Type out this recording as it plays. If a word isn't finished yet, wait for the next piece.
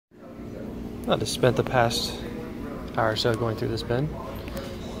I just spent the past hour or so going through this bin,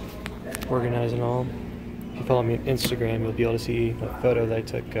 organizing all. If you follow me on Instagram, you'll be able to see a photo that I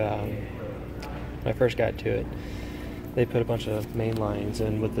took when I first got to it. They put a bunch of main lines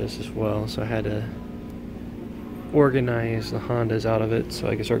in with this as well, so I had to organize the Hondas out of it so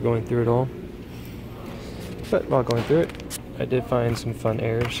I could start going through it all. But while going through it, I did find some fun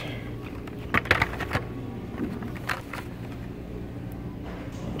errors.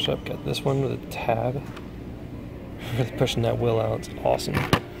 So I've got this one with a tab. Really pushing that wheel out, it's awesome.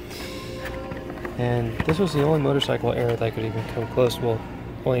 And this was the only motorcycle error that I could even come close. Well,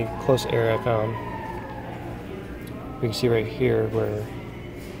 only close error I found. We can see right here where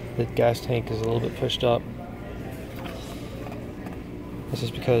the gas tank is a little bit pushed up. This is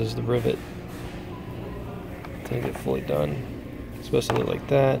because the rivet didn't get fully done. It's supposed to look like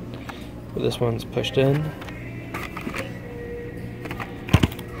that, but this one's pushed in.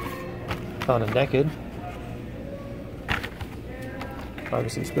 Found a naked.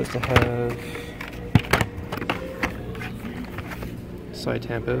 Obviously supposed to have side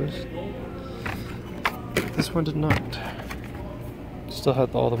tampos. This one did not. Still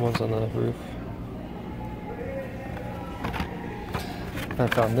had all the ones on the roof. I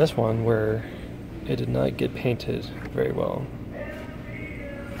found this one where it did not get painted very well.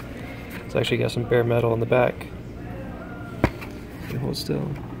 It's actually got some bare metal in the back. You can hold still.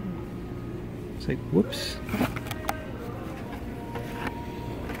 It's like, whoops.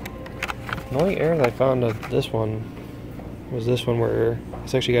 The only error that I found of this one was this one where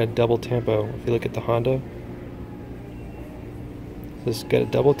it's actually got a double tempo. If you look at the Honda, it's got a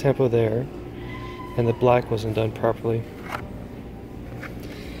double tempo there, and the black wasn't done properly.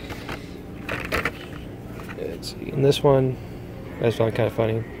 And this one, I just found kind of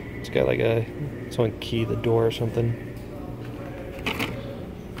funny. It's got like someone key the door or something.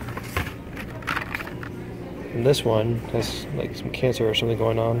 And this one has like some cancer or something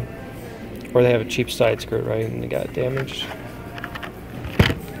going on. Or they have a cheap side skirt, right, and they got damaged.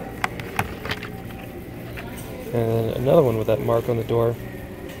 And then another one with that mark on the door.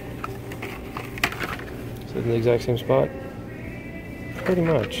 So in the exact same spot. Pretty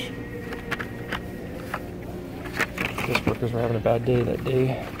much. Those workers were having a bad day that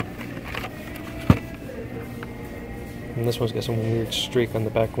day. And this one's got some weird streak on the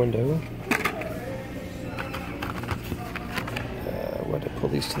back window. Why'd I pull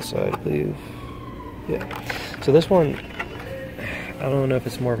these to the side, I believe? Yeah. So this one, I don't know if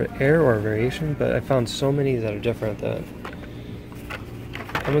it's more of an error or a variation, but I found so many that are different that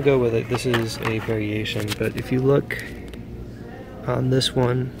I'm gonna go with it. This is a variation, but if you look on this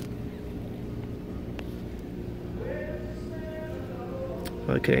one,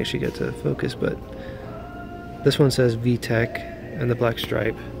 I can't actually get to focus, but this one says VTEC and the black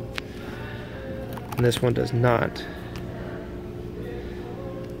stripe, and this one does not.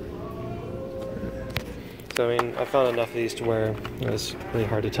 So I mean, I found enough of these to where it's really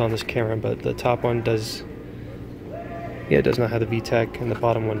hard to tell on this camera, but the top one does, yeah, it does not have the VTEC, and the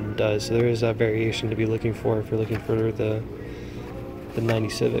bottom one does. So there is a variation to be looking for if you're looking for the 90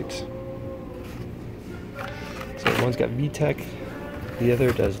 Civics. So one's got VTEC, the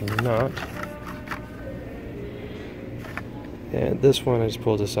other does not. And this one I just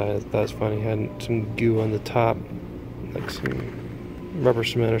pulled aside. That's funny. It had some goo on the top, like some rubber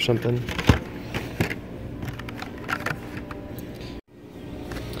cement or something.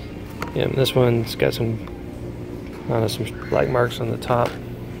 Yeah, and this one's got some black marks on the top.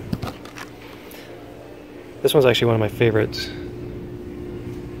 This one's actually one of my favorites.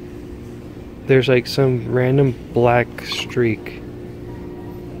 There's like some random black streak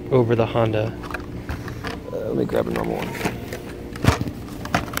over the Honda. Let me grab a normal one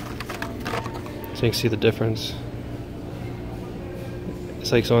so you can see the difference.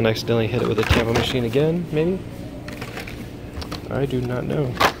 It's like someone accidentally hit it with a tampo machine again, maybe? I do not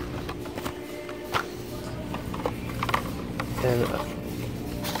know. And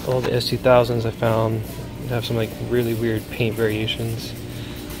all the S2000s I found have some like really weird paint variations.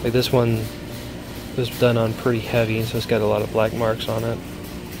 Like this one was done on pretty heavy, so it's got a lot of black marks on it.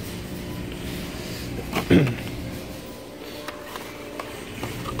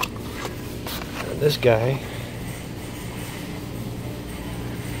 And this guy,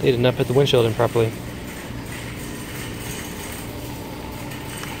 they did not put the windshield in properly.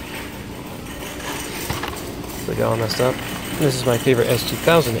 So they got all messed up. This is my favorite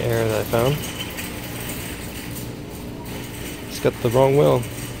S2000 error that I found. It's got the wrong wheel.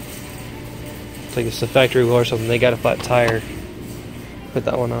 It's like it's the factory wheel or something. They got a flat tire. Put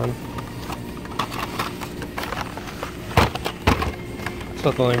that one on.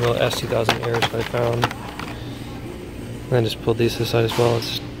 About the only real S2000 airs I found. And I just pulled these to the side as well.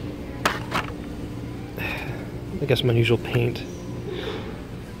 It's, I guess, some unusual paint.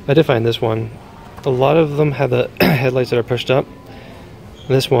 I did find this one. A lot of them have the headlights that are pushed up.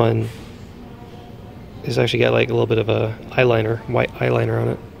 This one is actually got like a little bit of a eyeliner, white eyeliner on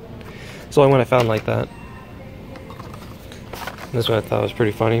it. It's the only one I found like that. And this one I thought was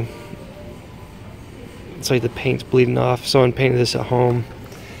pretty funny. It's like the paint's bleeding off. Someone painted this at home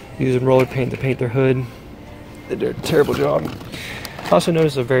using roller paint to paint their hood. They did a terrible job. I also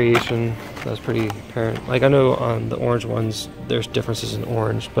noticed a variation that was pretty apparent. Like I know on the orange ones there's differences in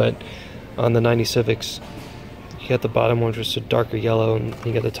orange, but on the 90 Civics you got the bottom one which is a darker yellow and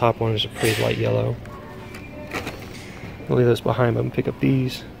you got the top one which is a pretty light yellow. I'll leave those behind, but I'm gonna pick up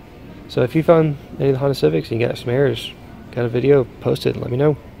these. So if you found any of the Honda Civics and you got some errors, got a video, post it and let me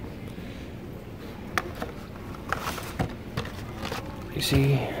know. You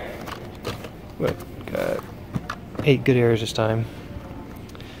see, what, got 8 good errors this time.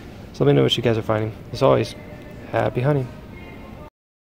 So let me know what you guys are finding. As always, happy hunting.